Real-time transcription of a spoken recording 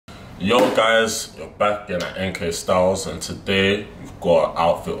Yo guys, you're back again at Nkstyles, and today we've got an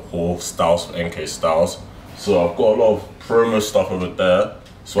outfit haul, styles for Nkstyles. So I've got a lot of promo stuff over there.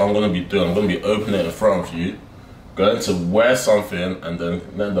 So what I'm gonna be opening it in front of you, going to wear something, and then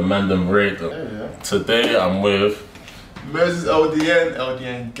let the man them rate them. Yeah. Today I'm with Moses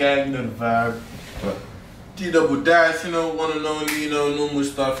LDN gang, you know the vibe. D-double dice, you know, one and only, you know, normal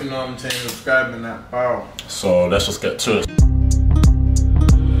stuff, you know what I'm saying, subscribing that, wow. So let's just get to it.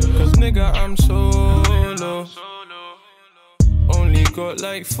 Cause nigga, I'm solo. Only got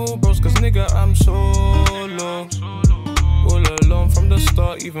like 4 bros, cause nigga, I'm solo. All alone from the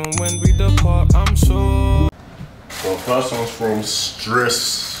start, even when we depart, I'm solo. So first one's from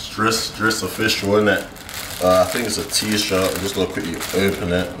Stress Official, innit? I think it's a t-shirt. I'm just gonna quickly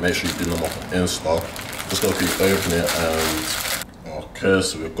open it. Make sure you do them off on Insta. Just gonna quickly open it and okay,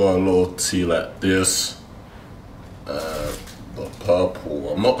 so we've got a little tee like this. The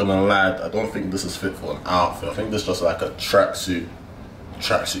purple. I'm not gonna lie, I don't think this is fit for an outfit. I think this is just like a tracksuit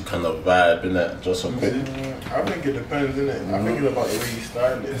kind of vibe, innit? Just a quick. I think it depends, innit? I think it's about the way you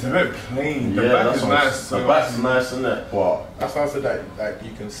style it. It's a bit plain. The Yeah, back that's is what nice. the back is nice, innit? But That's why I said that, like,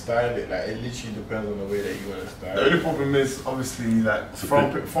 you can style it. Like, it literally depends on the way that you want to style The it. only problem is obviously like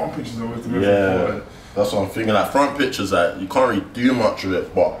front pictures are always the most yeah, important. that's what I'm thinking. Like front pictures, like you can't really do much with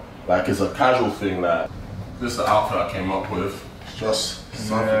it, but like it's a casual thing. Like this is the outfit I came up with. Just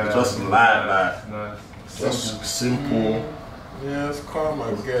something, just light, like nice. just simple. Yeah, it's calm, I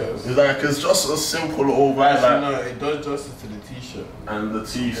guess. It's just a simple little vibe. Actually, Like, no, it does justice to the t-shirt. and the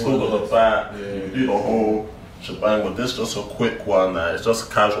tee still got the back. Yeah. You do the whole shebang, but this is just a quick one. Like, it's just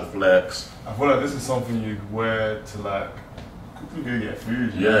a casual flex. I feel like this is something you could wear to like quickly go get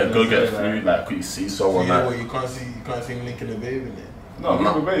food. you Yeah, know, go let's get say, food. Like, quick see someone. Yeah, Like, well, you can't see him linking the babe in it. No,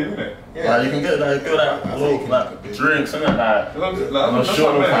 No. no, babe, innit? like, you can get like good I little think like it- drinks, innit? Like, I'm I'm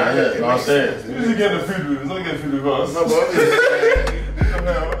sure man. about it. You know what I'm makes saying? sense. Who's he getting the food with? He's not getting food with us. No, but obviously,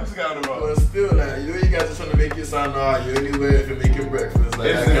 Let's get out of the but road. still, like, you know, you guys are trying to make it sound, you only wear it if you're making breakfast. Like,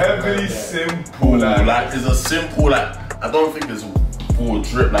 It's I can't heavily like that. simple. like it's a simple, like, I don't think it's full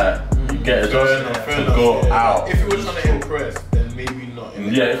drip, like you get it just Fair to enough, go yeah. out. If you were trying to impress, then maybe not.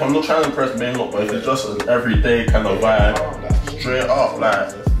 innit? Yeah, if I'm not trying to impress, maybe not, but if it's just an everyday kind of vibe, straight up,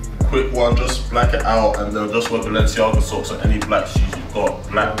 like quick one, just black it out, and then just wear Balenciaga socks or any black shoes you've got,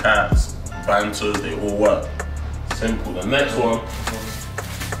 black cats, banters, they all work. Simple. The next one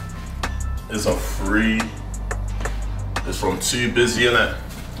is a free. It's from Too Busy, innit?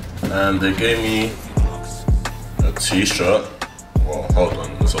 And they gave me a t-shirt. Well, hold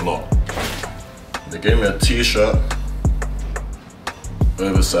on, there's a lot. They gave me a t-shirt,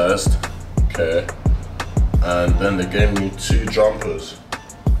 oversized, okay. And then they gave me 2 jumpers.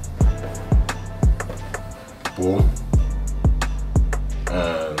 Boom.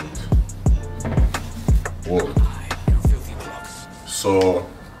 And boom. So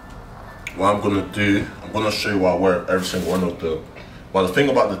what I'm gonna do, I'm gonna show you what I wear every single one of them. But the thing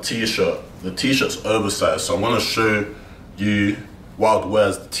about the t-shirt's oversized, so I'm gonna show you what I'd wear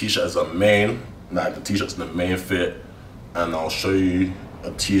as the t-shirt as a main, like the t-shirt's the main fit, and I'll show you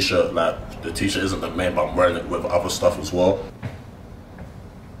a t-shirt, like the t-shirt isn't the main, but I'm wearing it with other stuff as well.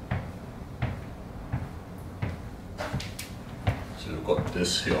 So we've got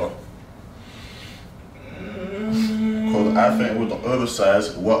this here. Because I think with the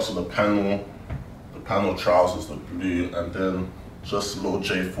oversized, it works with the panel trousers, the blue, and then just little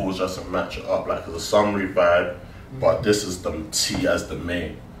J4s just to match it up, like it's a summery vibe, but this is the T as the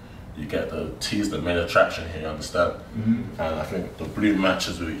main. You get the T is the main attraction here, you understand? And I think the blue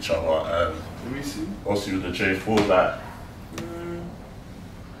matches with each other, and Let me see. also with the J4, like,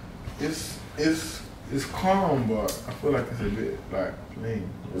 It's calm, but I feel like it's a bit like plain.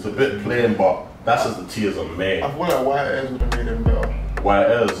 it's a bit plain, but that's as the T as a main. I feel like white airs would have made them better. White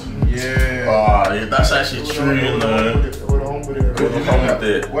is. Yeah. Yeah, that's actually true, you know. Could've hung with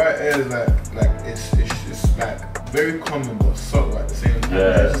it. White airs like it's like very common but subtle at the same time.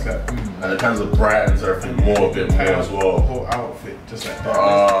 Yeah. It's just like, And it kind of brightens everything more, a bit more as The well. whole outfit just like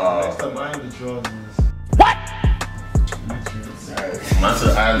that. Next time I am the trousers. Man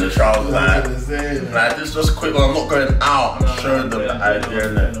said I am the trousers, like this just quick one, I'm not going out, I'm showing them the idea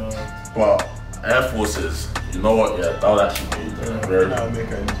in it. But Air Forces, you know what, yeah, that would actually be very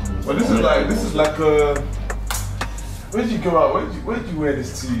But this is like a. Where'd you go out? Where'd you wear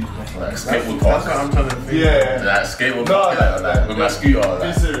this to? like skateboard That's what park. I'm trying to think. Yeah. Like skateboard No, park, like with my scooter. Be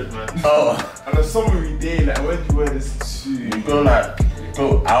Like. serious, man. Oh, And a summery day, like where'd you wear this to? you go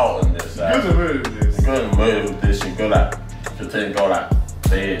out on this, like, Go to move this. you go in the motor with this, you go like, if you're taking go like,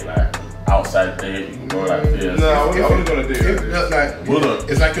 day, like, outside date, you can go like this. No, I wouldn't gonna do it. Wouldn't.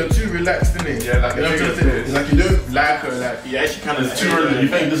 It's like you're too relaxed, isn't it? Yeah, like you know what I'm saying? It's like you don't like her, like you actually kind of. It's too early. You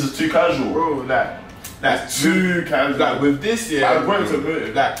think this is too casual? Bro, like Too casual. Like with this, yeah. I'm going to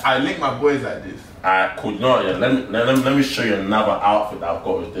move. Like I link my boys like this. Alright, cool. No, yeah. Let me show you another outfit that I've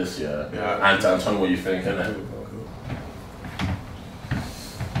got with this, yeah. And tell me what you think, innit?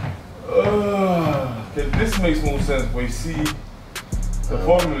 Okay, this makes more sense, but you see, the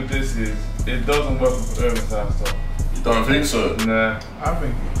problem with this is it doesn't work with oversized stuff. You don't think so? Nah. I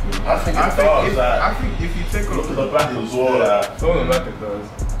think it could. I think it does. I think if you take a Look at the back as well. Like. From the back it does.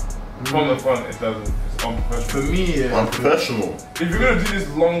 From the front it doesn't. It's unprofessional. For me, yeah. Unprofessional. If you're gonna do this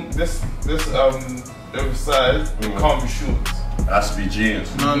oversized, it can't be shorts. It has to be jeans.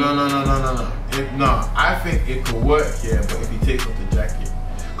 No. I think it could work, yeah, but if you take off the jacket.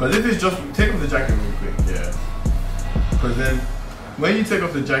 Because if it's just, take off the jacket real quick, yeah. Because then, when you take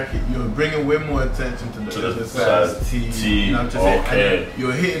off the jacket, you're bringing way more attention to the oversized tee. You know what I'm saying? And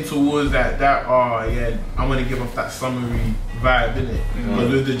you're hitting towards that, oh yeah, I want to give off that summery vibe, innit? But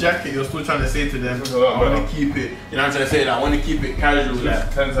with the jacket, you're still trying to say to them, I want to keep it, you know what I'm trying to say? Like, I want to keep it casual, like,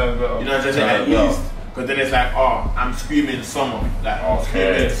 10 times better. you know what I'm trying to say? At least. Because then it's like, oh, I'm screaming summer. Like, I'm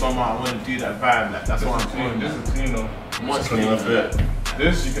screaming summer, I want to do that vibe. Like, that's what I'm doing. This is cleaner. Much cleaner fit.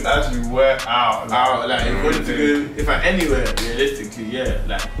 This you can actually wear out. Like, if you wanted to go, if I'm anywhere, realistically, yeah.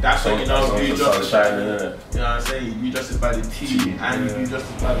 Like, that's what, you know, you justify it. You know what I'm saying? You justify the tee and you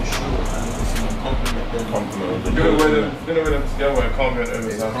justify the short and obviously you compliment them. You're gonna wear them together and can't get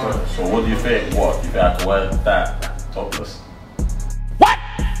over. So what do you think? What? You think I can wear that topless?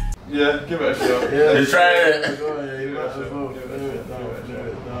 Yeah, give it a shot. Yeah, you try it. Yeah, you might as well. Give it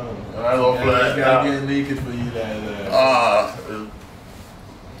down. I don't play this guy getting naked for you,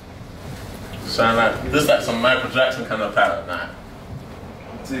 sound like this like some Michael Jackson kind of pattern, nah.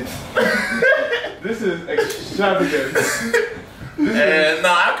 This is extravagant.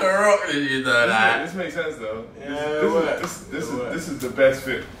 I can rock with you though. This makes sense though. Yeah, this is the best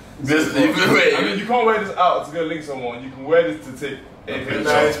fit. I mean, you can't wear this out to go link someone. You can wear this to take a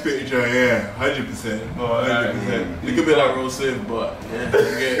nice picture, yeah, 100%. 100%. You could be like Rose Swift, but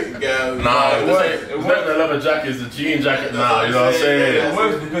yeah, it's not the leather jacket, it's the jean jacket now, you know what I'm saying? It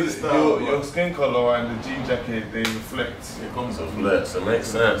works because your skin color and the jean jacket, they reflect. It comes to flex, it makes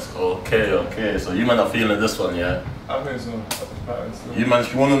sense. Okay. So you man are feeling this one, yeah? I think so. You man,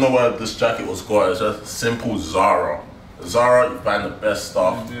 if you want to know where this jacket was got, it's just simple Zara. Zara, you find the best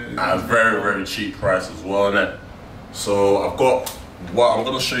stuff at a very, very cheap price as well, innit? So I've got, I'm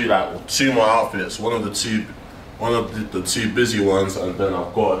gonna show you like two more outfits. One of the two busy ones, and then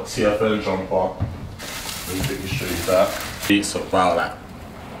I've got a TFN jumper. Let me quickly show you that. It's about like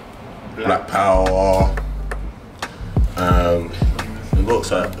black power. It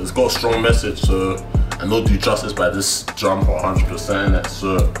looks like it's got a strong message, so I know do justice by this jumper 100%.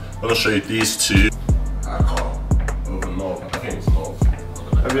 So I'm gonna show you these two. I can't over North. I think it's North.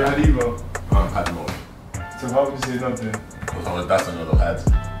 Have you had either? I haven't had North. So how would you say nothing? Because that's another had.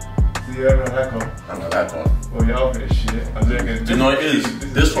 So you haven't had that one? I haven't had that one. Well, your outfit is shit. I'm doing it. Do you know what it is?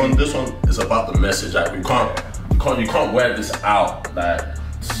 This one is about the message. Like you can't wear this out. Like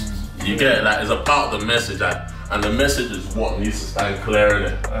you get it, like it's about the message. Like, and the message is what needs to stand clear in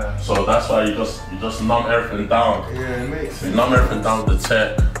it. So that's why you just numb everything down. Yeah, it makes sense. You numb everything down with the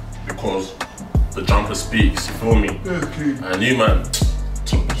tech because the jumper speaks. You feel me? And you man,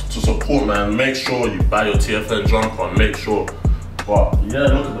 to support man, make sure you buy your TFN jumper and make sure. But yeah,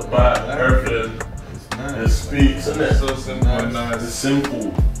 look at the back, everything. It speaks, isn't it? So simple and nice. It's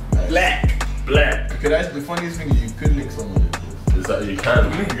simple. Black. Black. Okay, that's the funniest thing is you could link someone in this. Is that you can?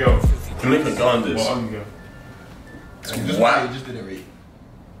 Link a girl. You can link a girl on this. What I'm going? You just didn't rate.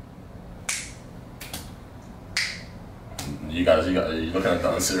 You looking at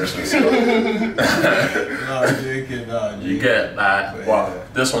that seriously. No, I'm joking, no. You get that.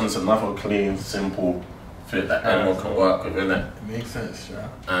 But this one's another clean, simple fit that anyone can work with, innit? It makes sense, yeah.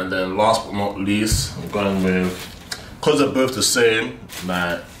 And then last but not least, I'm going with, because they're both the same,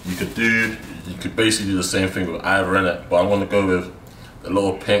 like you could basically do the same thing with either, innit? But I'm gonna go with the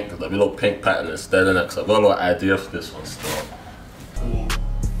little pink pattern instead, innit? Because I've got a little idea for this one still.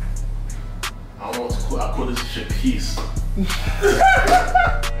 I don't know what to call it. I call this shit peace.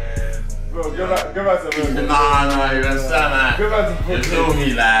 Bro, go back to the Nah, you understand that? Go back to the You feel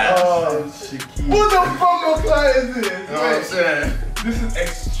me, like? Oh, what the fuck of client is this? You know what I'm saying? This is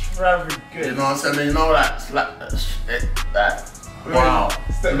extravagant. You know what I'm saying? You know that wow.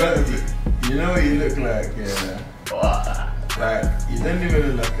 Step back a bit. You know what you look like, yeah. Wow. Like, you don't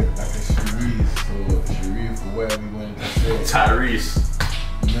even look like a Cherise or Sharif or whatever you wanted to say. Tyrese.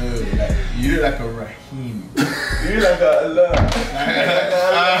 You like you look like a Raheem. You look like a alert.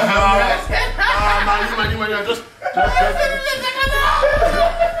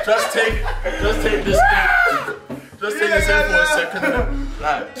 Just take this thing. Just take this in for a second.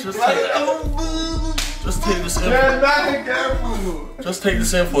 Like, just take this in. Just take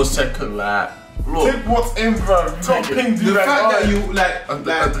this in for a second, like. Look. Take what's in, bro. You got pink The do-rag fact that on.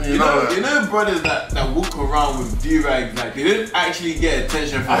 you you know brothers that walk around with do-rags, like they didn't actually get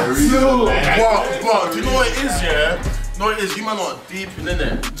attention for a reason. But do you know what it is, yeah? No, it is. You man not deep in it.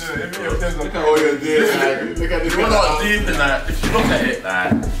 Look at all your deals. Look at the You're not deep in that. If you look at it,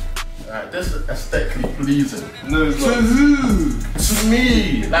 like this is aesthetically pleasing. No, it's To not. who? To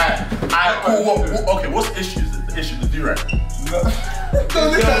me, like, okay, what's the issue? The issue, the do-rag.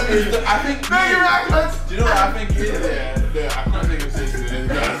 I think. Do you know what I think it is? Yeah, I can't think of seriously.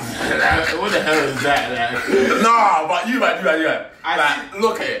 What the hell is that? Nah, but you like. Like,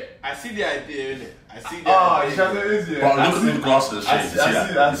 look at it. I see the idea in it. I see the Ah, idea. you can't say it is, yeah. But look at the grass of the I shade. see You see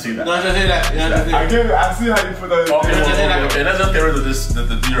that. that? You see that? No, just say that. I see how you put that in. Okay, let's just get rid of this, the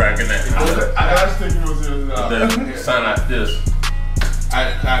do-rag in it. I actually take it real serious now. Then sound like this.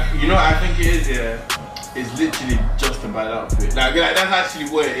 You know what I think it is, yeah? It's literally just a bad outfit. Like that's actually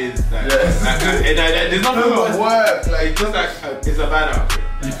what it is. Like, there's nothing doesn't work. Like, it's just like, it's a bad outfit.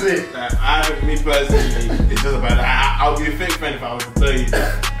 You think? Like, me personally, it's just a bad outfit. I'll be a fake fan if I was to tell you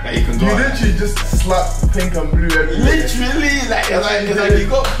that you can go You out. literally just slap pink and blue everywhere. Literally, it's like you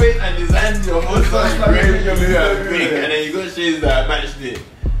got paint and design your whole stuff like grey, blue blue, and everywhere. pink, and then you got shades that matched it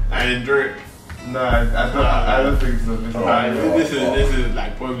and drip. Nah, I don't think so. This is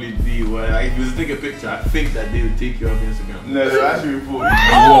like probably the word. Like, if you was to take a picture, I think that they would take you off Instagram. No, they actually report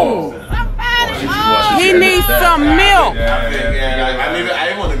you. He needs some milk. I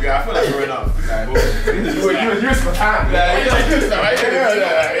didn't want to go. I feel like growing up. You was for time.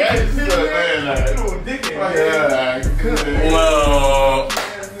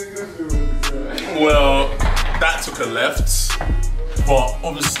 Well, that took a left, but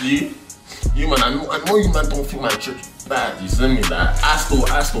obviously, you man, I know you man don't think my trip's bad. You see me? That I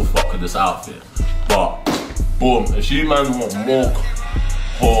still fuck with this outfit, but boom, if you man want more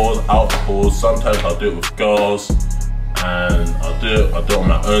hauls, outfit hauls, sometimes I'll do it with girls, and I'll do it on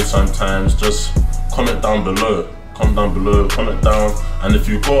my own sometimes. Just comment down below. Comment down, and if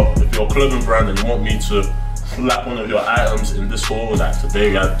you're a clothing brand and you want me to slap one of your items in this haul, like today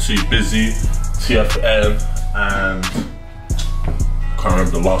we had Too Busy, TFN, and I can't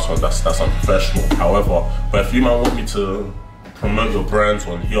remember the last one. That's unprofessional. However, but if you man want me to promote your brands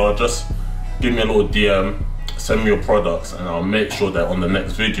on here, just give me a little DM, send me your products, and I'll make sure they're on the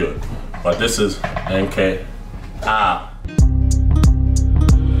next video. But this is NK. Cause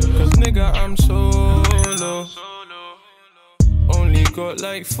nigga, I'm solo. Only got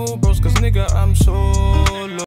like 4 bros, cause nigga, I'm solo.